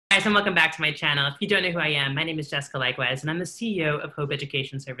Guys, and welcome back to my channel. If you don't know who I am, my name is Jessica Leichtweisz, and I'm the CEO of Hope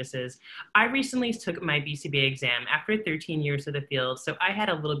Education Services. I recently took my BCBA exam after 13 years of the field, so I had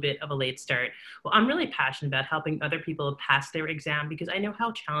a little bit of a late start. Well, I'm really passionate about helping other people pass their exam because I know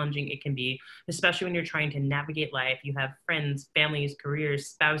how challenging it can be, especially when you're trying to navigate life. You have friends, families, careers,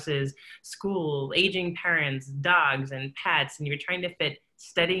 spouses, school, aging parents, dogs, and pets, and you're trying to fit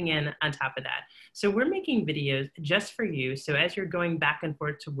studying in on top of that. So we're making videos just for you. So as you're going back and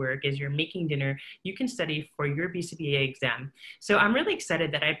forth to work, as you're making dinner, you can study for your BCBA exam. So I'm really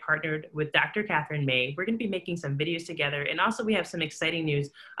excited that I partnered with Dr. Katherine May. We're going to be making some videos together. And also we have some exciting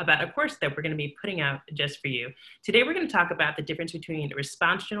news about a course that we're going to be putting out just for you. Today, we're going to talk about the difference between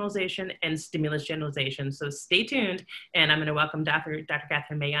response generalization and stimulus generalization. So stay tuned. And I'm going to welcome Dr.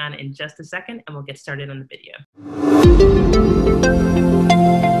 Katherine May on in just a second, and we'll get started on the video.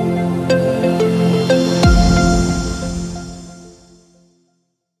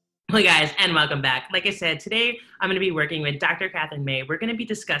 Hey guys, and welcome back. Like I said, today I'm going to be working with Dr. Katherine May. We're going to be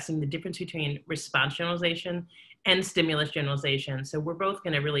discussing the difference between response generalization and stimulus generalization. So we're both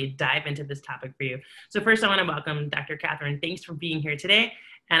going to really dive into this topic for you. So first I want to welcome Dr. Katherine. Thanks for being here today.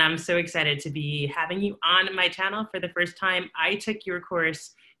 And I'm so excited to be having you on my channel for the first time. I took your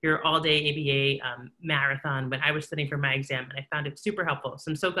course, your all-day ABA marathon when I was studying for my exam, and I found it super helpful.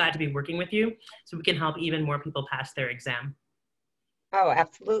 So I'm so glad to be working with you so we can help even more people pass their exam. Oh,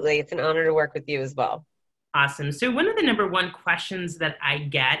 absolutely. It's an honor to work with you as well. Awesome. So one of the #1 questions that I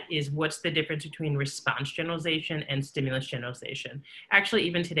get is what's the difference between response generalization and stimulus generalization? Actually,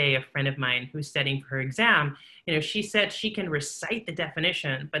 even today, a friend of mine who's studying for her exam, she said she can recite the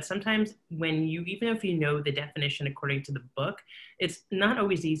definition, but sometimes even if you know the definition according to the book, it's not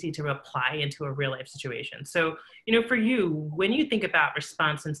always easy to apply into a real life situation. So, for you, when you think about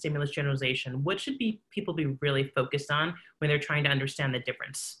response and stimulus generalization, what should people be really focused on when they're trying to understand the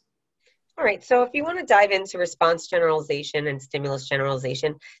difference? All right, so if you want to dive into response generalization and stimulus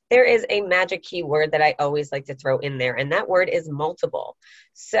generalization, there is a magic key word that I always like to throw in there, and that word is multiple.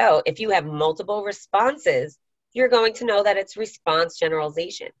 So if you have multiple responses, you're going to know that it's response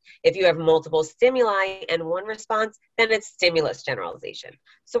generalization. If you have multiple stimuli and one response, then it's stimulus generalization.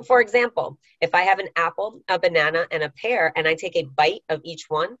 So for example, if I have an apple, a banana, and a pear, and I take a bite of each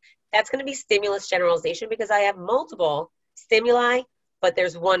one, that's going to be stimulus generalization because I have multiple stimuli, but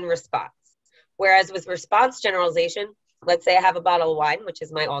there's one response. Whereas with response generalization, let's say I have a bottle of wine, which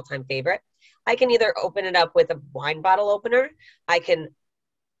is my all-time favorite. I can either open it up with a wine bottle opener, I can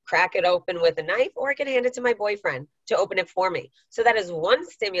crack it open with a knife, or I can hand it to my boyfriend to open it for me. So that is one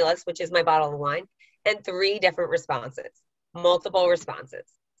stimulus, which is my bottle of wine, and 3 different responses, multiple responses.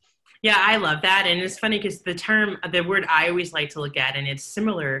 Yeah, I love that. And it's funny because the word I always like to look at, and it's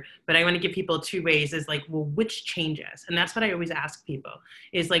similar, but I want to give people 2 ways, is like, well, which changes? And that's what I always ask people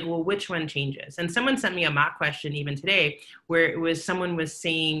is like, well, which one changes? And someone sent me a mock question even today where someone was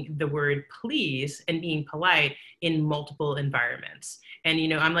saying the word please and being polite in multiple environments. And,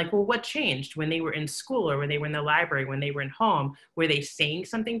 I'm like, well, what changed when they were in school or when they were in the library, when they were in home? Were they saying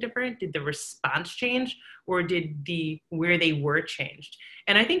something different? Did the response change, or did where they were changed?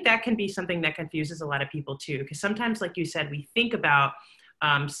 And I think that can be something that confuses a lot of people too, because sometimes, like you said, we think about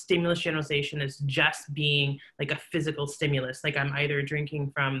stimulus generalization as just being like a physical stimulus. Like I'm either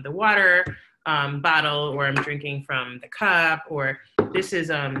drinking from the water bottle, or I'm drinking from the cup, or this is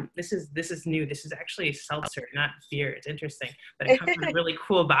new. This is actually seltzer, not beer. It's interesting, but it comes in a really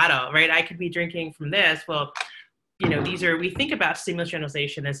cool bottle, right? I could be drinking from this. Well, we think about stimulus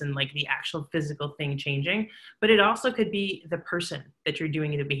generalization as in like the actual physical thing changing, but it also could be the person that you're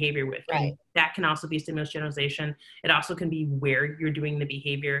doing the behavior with. Right. And that can also be stimulus generalization. It also can be where you're doing the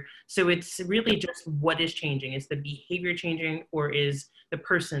behavior. So it's really just what is changing. Is the behavior changing, or is the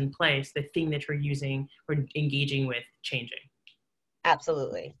person, place, the thing that you're using or engaging with changing?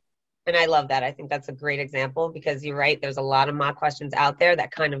 Absolutely. And I love that. I think that's a great example because you're right. There's a lot of mock questions out there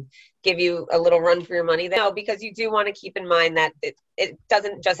that kind of give you a little run for your money. No, because you do want to keep in mind that it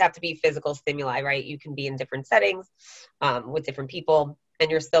doesn't just have to be physical stimuli, right? You can be in different settings with different people,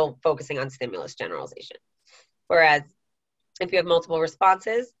 and you're still focusing on stimulus generalization. Whereas if you have multiple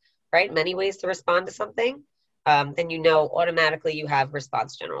responses, right, many ways to respond to something, then automatically you have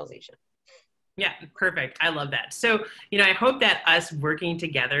response generalization. Yeah, perfect. I love that. So, I hope that us working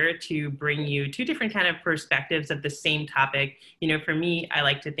together to bring you 2 different kind of perspectives of the same topic. For me, I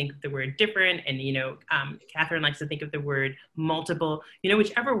like to think of the word different, and, Katherine likes to think of the word multiple,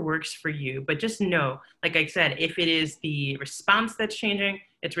 whichever works for you. But just know, like I said, if it is the response that's changing,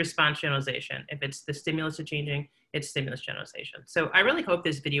 it's response generalization. If it's the stimulus that's changing, it's stimulus generalization. So I really hope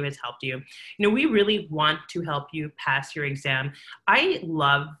this video has helped you. We really want to help you pass your exam. I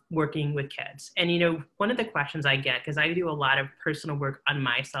love working with kids. And, you know, one of the questions I get, because I do a lot of personal work on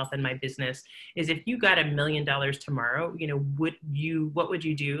myself and my business, is if you got $1 million tomorrow, you know, what would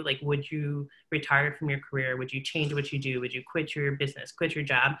you do? Like, would you retire from your career? Would you change what you do? Would you quit your business, quit your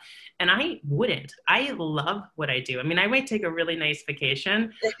job? And I wouldn't. I love what I do. I mean, I might take a really nice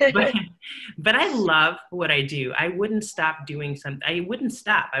vacation, but I love what I do. I wouldn't stop doing something. I wouldn't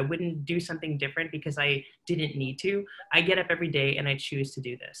stop. I wouldn't do something different because I didn't need to. I get up every day and I choose to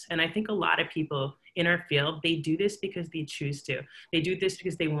do this. And I think a lot of people in our field, they do this because they choose to. They do this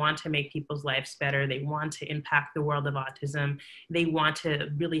because they want to make people's lives better. They want to impact the world of autism. They want to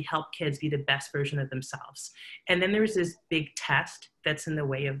really help kids be the best version of themselves. And then there's this big test that's in the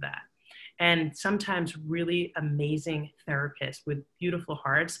way of that. And sometimes really amazing therapists with beautiful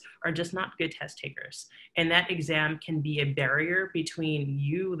hearts are just not good test takers. And that exam can be a barrier between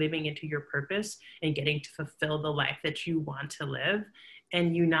you living into your purpose and getting to fulfill the life that you want to live,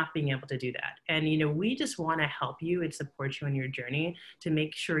 and you not being able to do that. And, you know, we just want to help you and support you on your journey to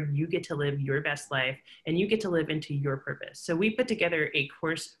make sure you get to live your best life and you get to live into your purpose. So we put together a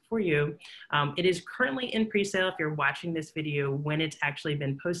course for you. It is currently in pre-sale if you're watching this video when it's actually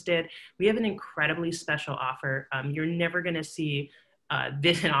been posted. We have an incredibly special offer. You're never going to see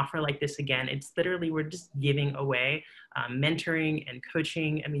an offer like this again. It's literally, we're just giving away mentoring and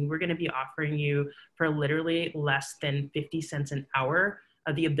coaching. I mean, we're going to be offering you for literally less than 50 cents an hour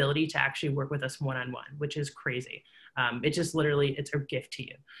of the ability to actually work with us one-on-one, which is crazy. It just literally, it's a gift to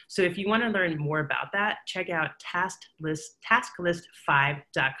you. So if you want to learn more about that, check out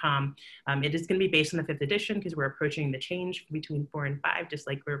tasklist5.com. It is going to be based on the 5th edition because we're approaching the change between 4 and 5, just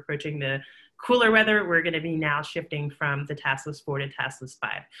like we're approaching the cooler weather. We're going to be now shifting from the Task List 4 to Task List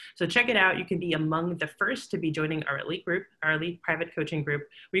 5. So check it out. You can be among the first to be joining our elite group, our elite private coaching group,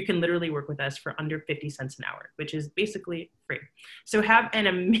 where you can literally work with us for under 50 cents an hour, which is basically free. So have an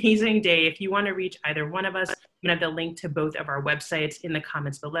amazing day. If you want to reach either one of us, I'm going to have the link to both of our websites in the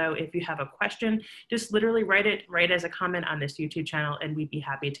comments below. If you have a question, just literally write as a comment on this YouTube channel, and we'd be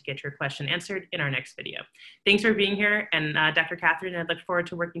happy to get your question answered in our next video. Thanks for being here. And Dr. Katherine, I look forward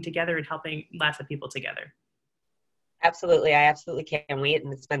to working together and helping lots of people together. Absolutely. I absolutely can't wait.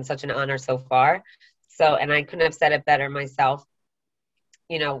 And it's been such an honor so far. So, and I couldn't have said it better myself.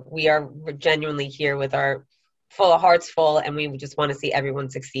 You know, we're genuinely here with our hearts full, and we just want to see everyone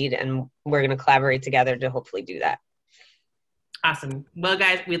succeed. And we're going to collaborate together to hopefully do that. Awesome. Well,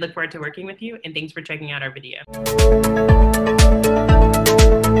 guys, we look forward to working with you, and thanks for checking out our video.